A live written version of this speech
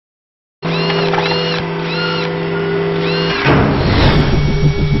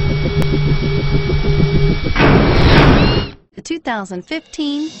The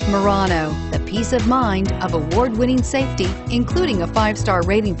 2015 Murano, the peace of mind of award-winning safety, including a 5-star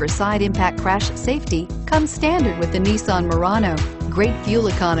rating for side impact crash safety, comes standard with the Nissan Murano. Great fuel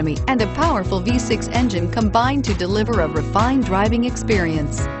economy and a powerful V6 engine combine to deliver a refined driving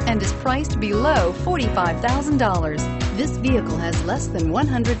experience and is priced below $45,000. This vehicle has less than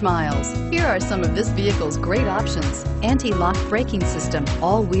 100 miles. Here are some of this vehicle's great options: anti-lock braking system,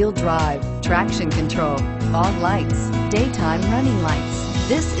 all-wheel drive, traction control, fog lights, daytime running lights.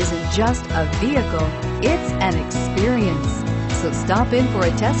 This isn't just a vehicle, it's an experience. So stop in for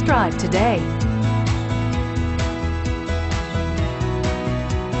a test drive today.